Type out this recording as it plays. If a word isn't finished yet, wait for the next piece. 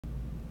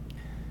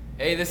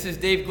Hey, this is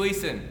Dave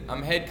Gleason.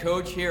 I'm head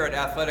coach here at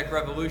Athletic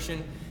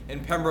Revolution in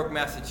Pembroke,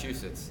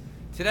 Massachusetts.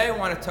 Today I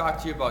want to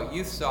talk to you about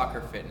youth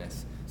soccer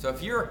fitness. So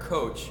if you're a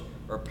coach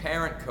or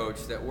parent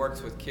coach that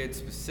works with kids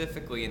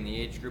specifically in the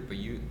age group of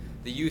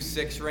the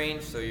U6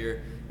 range, so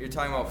you're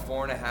talking about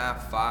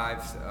 4.5,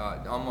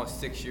 5, almost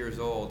 6 years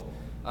old,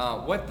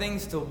 what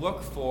things to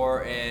look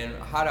for and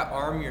how to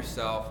arm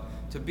yourself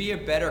to be a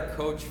better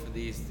coach for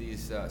these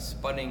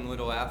spudding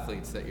little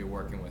athletes that you're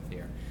working with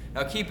here.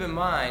 Now keep in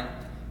mind,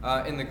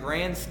 in the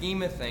grand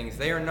scheme of things,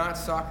 they are not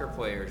soccer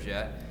players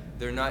yet.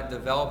 They're not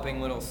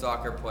developing little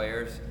soccer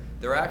players.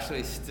 They're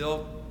actually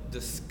still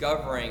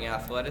discovering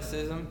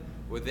athleticism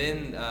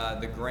within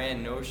the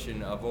grand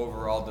notion of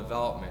overall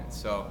development.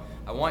 So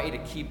I want you to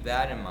keep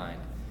that in mind.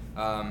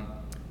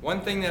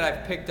 One thing that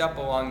I've picked up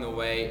along the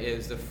way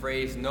is the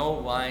phrase "no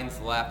lines,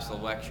 laps, or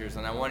lectures,"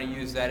 and I want to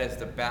use that as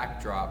the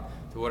backdrop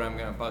to what I'm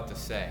about to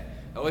say.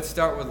 Now let's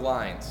start with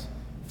lines.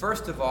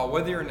 First of all,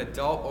 whether you're an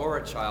adult or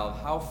a child,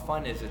 how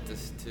fun is it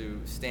to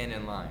stand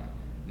in line?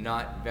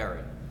 Not very.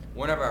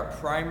 One of our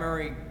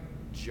primary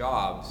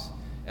jobs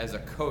as a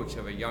coach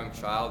of a young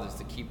child is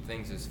to keep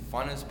things as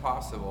fun as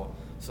possible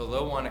so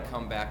they'll want to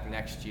come back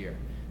next year.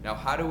 Now,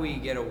 how do we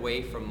get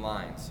away from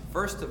lines?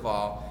 First of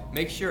all,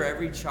 make sure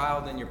every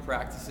child in your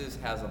practices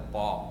has a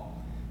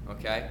ball,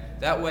 okay?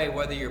 That way,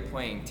 whether you're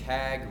playing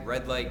tag,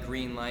 red light,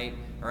 green light,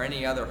 or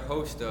any other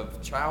host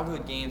of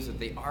childhood games that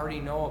they already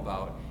know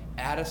about,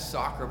 add a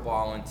soccer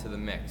ball into the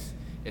mix.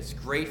 It's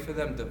great for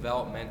them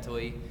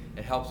developmentally.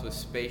 It helps with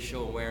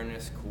spatial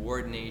awareness,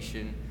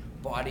 coordination,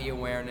 body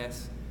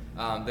awareness.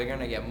 They're going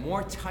to get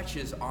more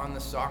touches on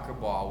the soccer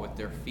ball with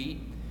their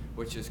feet,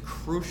 which is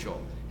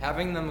crucial.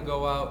 Having them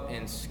go out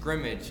and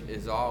scrimmage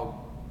is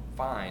all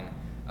fine,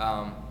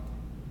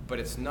 but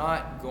it's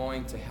not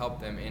going to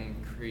help them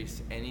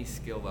increase any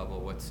skill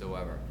level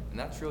whatsoever. And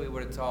that's really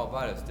what it's all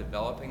about, is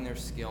developing their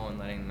skill and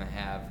letting them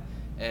have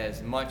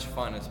as much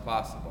fun as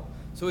possible.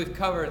 So we've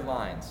covered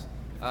lines.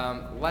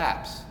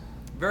 Laps.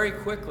 Very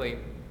quickly,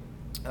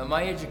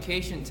 my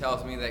education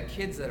tells me that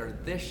kids that are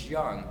this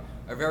young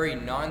are very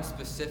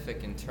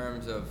non-specific in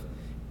terms of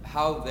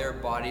how their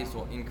bodies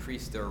will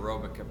increase their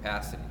aerobic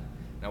capacity.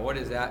 Now what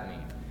does that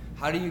mean?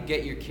 How do you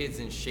get your kids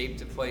in shape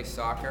to play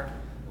soccer?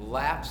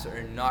 Laps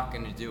are not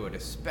going to do it,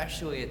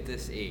 especially at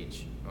this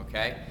age,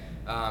 okay?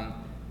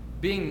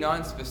 Being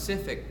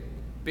non-specific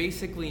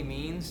basically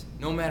means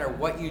no matter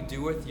what you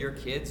do with your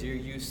kids, your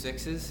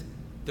U6s,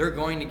 they're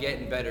going to get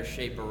in better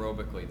shape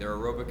aerobically. Their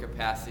aerobic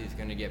capacity is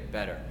going to get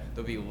better.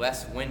 They'll be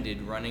less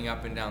winded running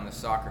up and down the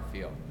soccer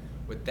field.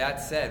 With that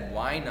said,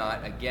 why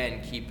not, again,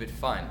 keep it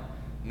fun?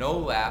 No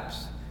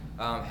laps.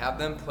 Have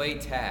them play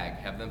tag.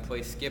 Have them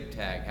play skip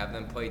tag. Have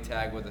them play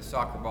tag with a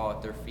soccer ball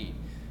at their feet.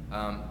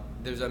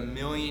 There's a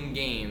million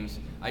games.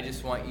 I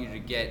just want you to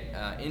get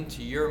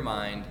into your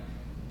mind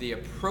the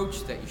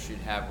approach that you should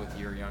have with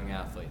your young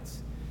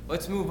athletes.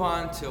 Let's move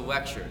on to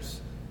lectures.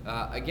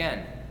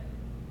 Again,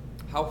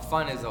 how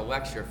fun is a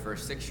lecture for a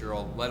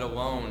 6-year-old, let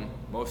alone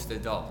most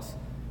adults?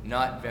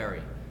 Not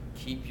very.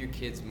 Keep your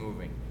kids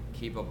moving.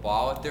 Keep a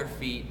ball at their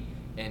feet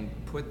and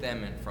put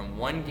them in from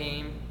one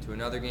game to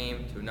another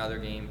game to another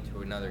game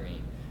to another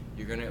game.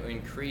 You're going to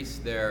increase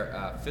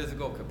their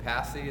physical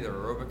capacity, their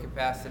aerobic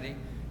capacity.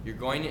 You're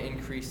going to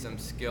increase some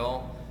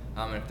skill.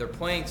 And if they're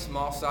playing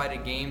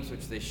small-sided games,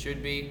 which they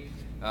should be,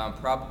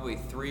 probably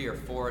 3 or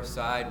 4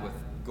 aside with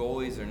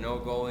goalies or no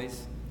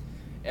goalies,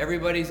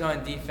 everybody's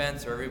on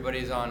defense or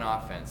everybody's on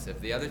offense. If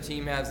the other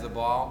team has the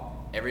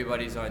ball,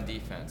 everybody's on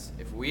defense.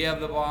 If we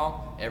have the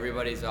ball,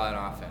 everybody's on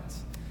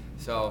offense.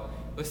 So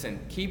listen,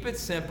 keep it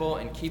simple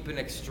and keep it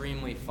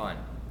extremely fun.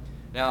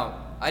 Now,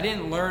 I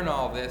didn't learn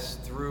all this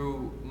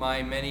through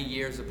my many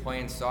years of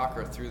playing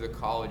soccer through the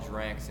college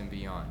ranks and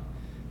beyond.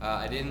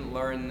 I didn't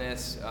learn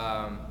this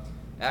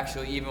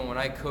actually even when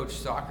I coached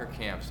soccer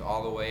camps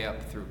all the way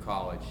up through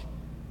college.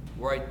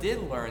 Where I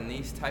did learn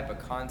these type of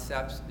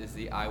concepts is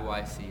the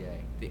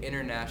IYCA, the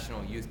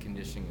International Youth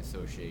Conditioning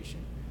Association.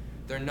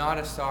 They're not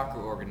a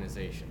soccer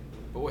organization,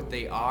 but what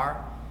they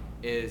are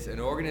is an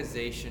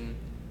organization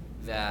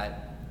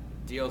that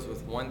deals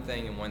with one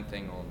thing and one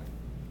thing only: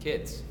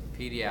 kids,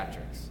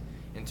 pediatrics,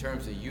 in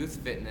terms of youth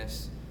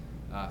fitness,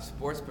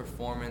 sports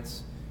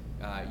performance,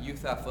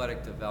 youth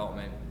athletic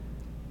development,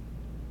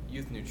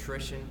 youth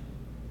nutrition,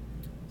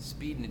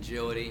 speed and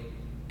agility,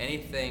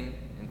 anything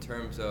in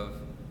terms of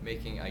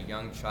making a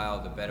young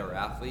child a better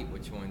athlete,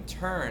 which will in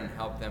turn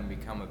help them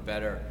become a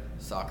better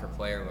soccer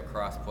player,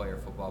 lacrosse player,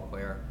 football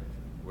player,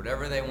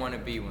 whatever they want to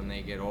be when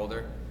they get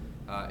older.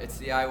 It's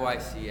the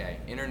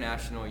IYCA,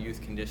 International Youth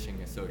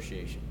Conditioning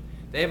Association.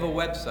 They have a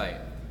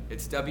website.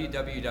 It's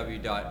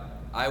www.iyca.org.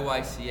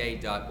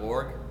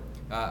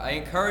 I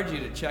encourage you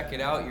to check it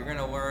out. You're going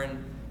to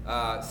learn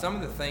some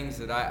of the things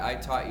that I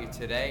taught you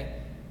today,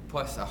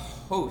 plus a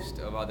host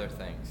of other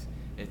things.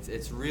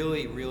 It's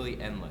really, really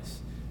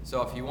endless.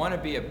 So if you want to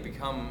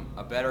become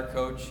a better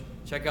coach,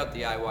 check out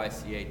the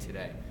IYCA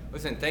today.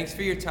 Listen, thanks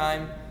for your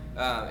time.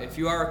 If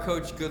you are a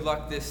coach, good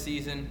luck this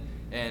season,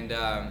 and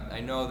I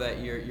know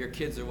that your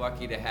kids are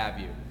lucky to have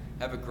you.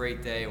 Have a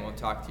great day, and we'll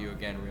talk to you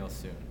again real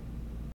soon.